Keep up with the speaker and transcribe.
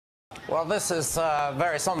Well, this is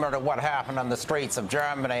very similar to what happened on the streets of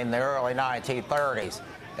Germany in the early 1930s.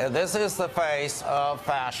 This is the face of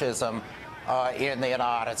fascism in the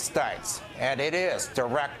United States, and it is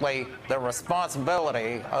directly the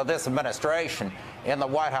responsibility of this administration in the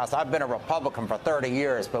White House. I've been a Republican for 30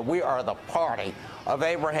 years, but we are the party of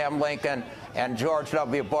Abraham Lincoln and George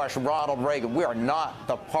W. Bush, Ronald Reagan. We are not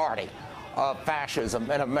the party of fascism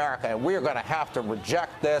in America, and we are going to have to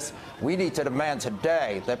reject this. We need to demand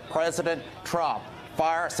today that President Trump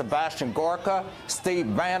fire Sebastian Gorka,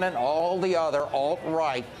 Steve Bannon, all the other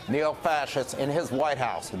alt-right neo-fascists in his White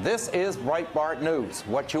House. This is Breitbart News,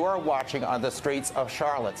 what you are watching on the streets of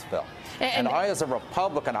Charlottesville. And I, as a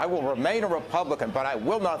Republican, I will remain a Republican, but I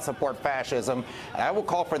will not support fascism. And I will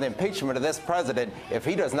call for the impeachment of this president if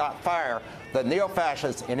he does not fire the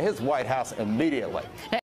neo-fascists in his White House immediately.